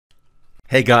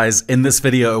Hey guys, in this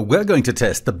video we're going to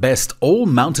test the best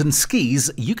all-mountain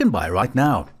skis you can buy right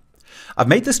now. I've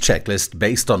made this checklist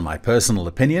based on my personal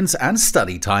opinions and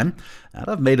study time, and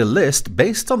I've made a list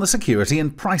based on the security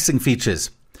and pricing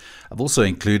features. I've also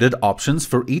included options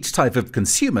for each type of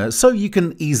consumer so you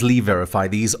can easily verify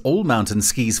these all-mountain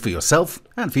skis for yourself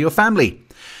and for your family.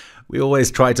 We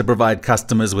always try to provide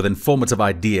customers with informative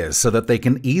ideas so that they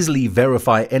can easily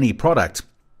verify any product.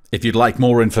 If you'd like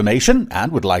more information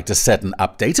and would like to set an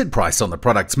updated price on the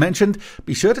products mentioned,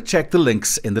 be sure to check the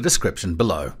links in the description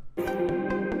below.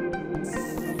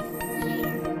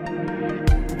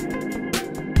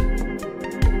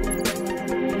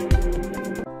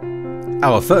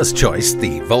 Our first choice,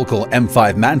 the Volkl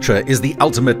M5 Mantra, is the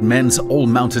ultimate men's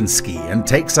all-mountain ski and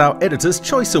takes our Editor's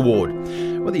Choice Award.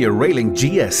 Whether you're railing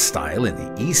GS style in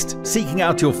the east, seeking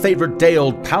out your favorite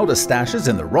day-old powder stashes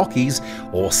in the Rockies,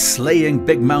 or slaying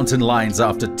big mountain lines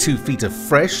after 2 feet of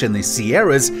fresh in the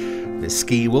Sierras, this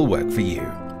ski will work for you.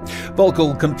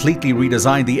 Volkl completely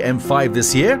redesigned the M5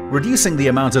 this year, reducing the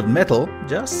amount of metal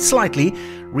just slightly,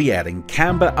 re-adding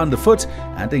camber underfoot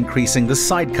and increasing the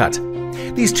side cut.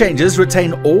 These changes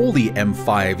retain all the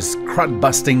M5's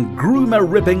crud-busting,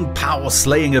 groomer-ripping,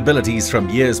 power-slaying abilities from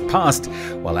years past,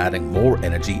 while adding more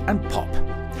energy and pop.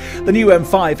 The new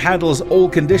M5 handles all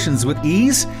conditions with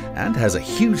ease and has a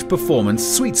huge performance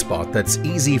sweet spot that's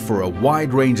easy for a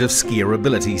wide range of skier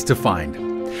abilities to find.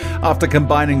 After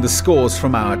combining the scores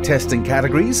from our testing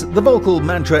categories, the Volkl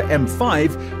Mantra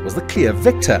M5 was the clear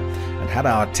victor and had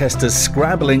our testers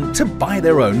scrambling to buy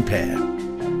their own pair.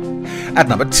 At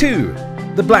number 2,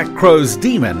 the Black Crow's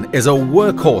Demon is a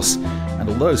workhorse, and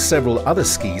although several other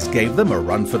skis gave them a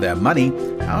run for their money,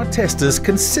 our testers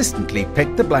consistently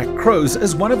picked the Black Crows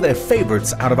as one of their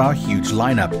favorites out of our huge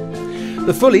lineup.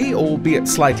 The fully, albeit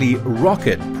slightly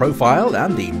rocket profile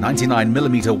and the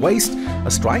 99mm waist are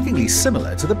strikingly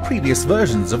similar to the previous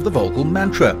versions of the Volkl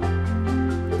Mantra.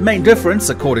 The main difference,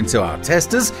 according to our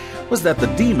testers, was that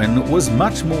the Demon was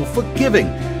much more forgiving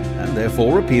and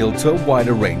therefore appealed to a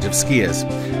wider range of skiers.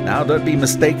 Now, don't be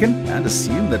mistaken and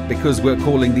assume that because we're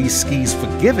calling these skis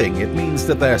forgiving, it means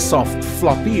that they're soft,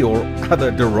 floppy, or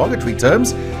other derogatory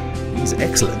terms. These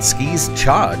excellent skis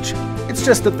charge. It's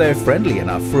just that they're friendly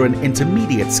enough for an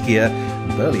intermediate skier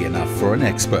and burly enough for an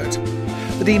expert.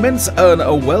 The Demons earn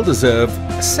a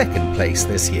well-deserved second place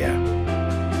this year.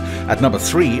 At number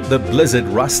 3, the Blizzard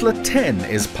Rustler 10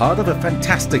 is part of a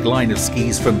fantastic line of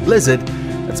skis from Blizzard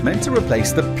that's meant to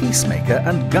replace the Peacemaker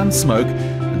and Gunsmoke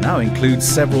and now includes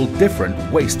several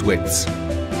different waist widths.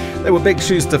 They were big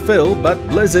shoes to fill, but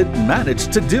Blizzard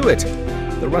managed to do it.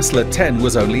 The Rustler 10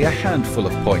 was only a handful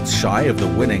of points shy of the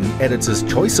winning Editor's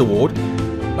Choice Award,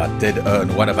 but did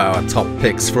earn one of our top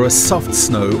picks for a soft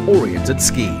snow-oriented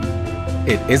ski.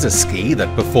 It is a ski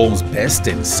that performs best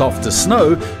in softer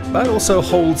snow, but also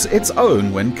holds its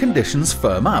own when conditions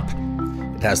firm up.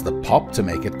 It has the pop to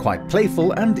make it quite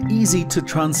playful and easy to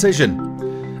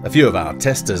transition. A few of our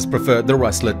testers preferred the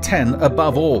Rustler 10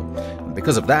 above all, and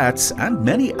because of that, and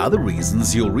many other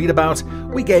reasons you'll read about,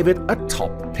 we gave it a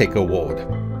top pick award.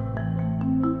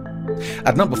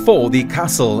 At number 4, the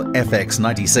Kassel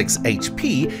FX96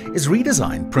 HP is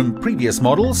redesigned from previous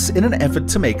models in an effort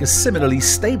to make a similarly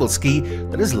stable ski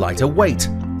that is lighter weight.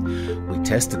 We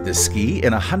tested this ski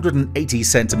in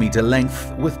 180cm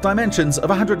length with dimensions of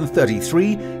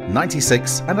 133,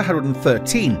 96 and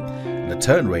 113 and a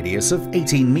turn radius of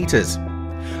 18 meters.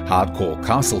 Hardcore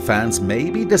Kassel fans may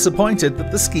be disappointed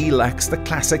that the ski lacks the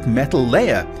classic metal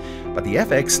layer, but the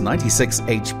FX96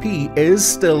 HP is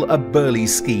still a burly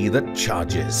ski that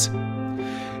charges.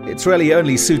 It's really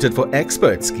only suited for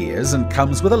expert skiers and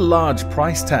comes with a large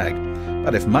price tag.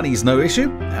 But if money's no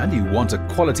issue, and you want a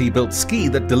quality-built ski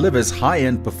that delivers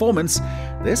high-end performance,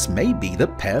 this may be the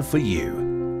pair for you.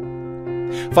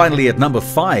 Finally, at number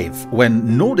 5, when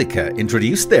Nordica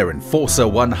introduced their Enforcer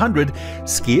 100,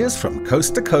 skiers from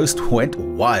coast to coast went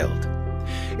wild.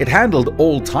 It handled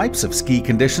all types of ski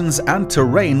conditions and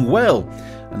terrain well,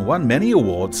 and won many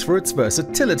awards for its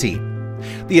versatility.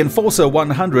 The Enforcer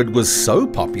 100 was so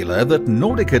popular that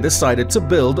Nordica decided to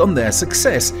build on their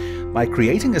success by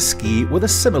creating a ski with a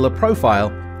similar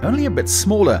profile, only a bit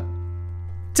smaller.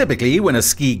 Typically, when a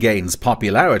ski gains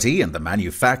popularity and the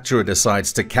manufacturer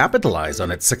decides to capitalize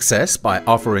on its success by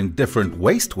offering different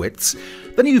waist widths,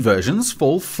 the new versions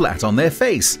fall flat on their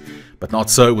face. But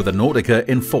not so with the Nordica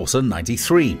Enforcer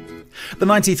 93. The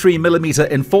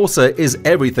 93mm Enforcer is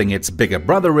everything its bigger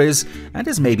brother is, and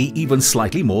is maybe even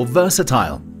slightly more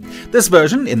versatile. This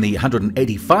version, in the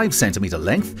 185cm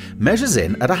length, measures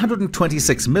in at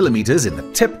 126mm in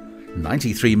the tip,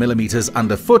 93mm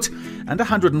underfoot, and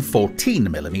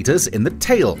 114mm in the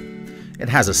tail. It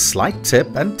has a slight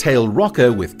tip and tail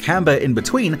rocker with camber in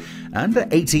between and an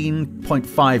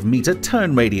 18.5 meter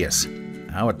turn radius.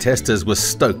 Our testers were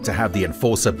stoked to have the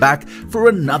Enforcer back for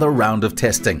another round of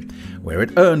testing, where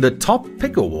it earned a top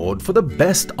pick award for the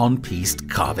best on-piste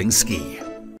carving ski.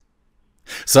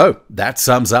 So that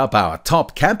sums up our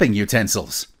top camping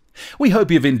utensils. We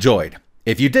hope you've enjoyed.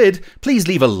 If you did, please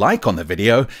leave a like on the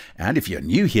video, and if you're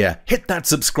new here, hit that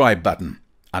subscribe button.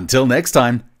 Until next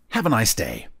time, have a nice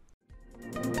day.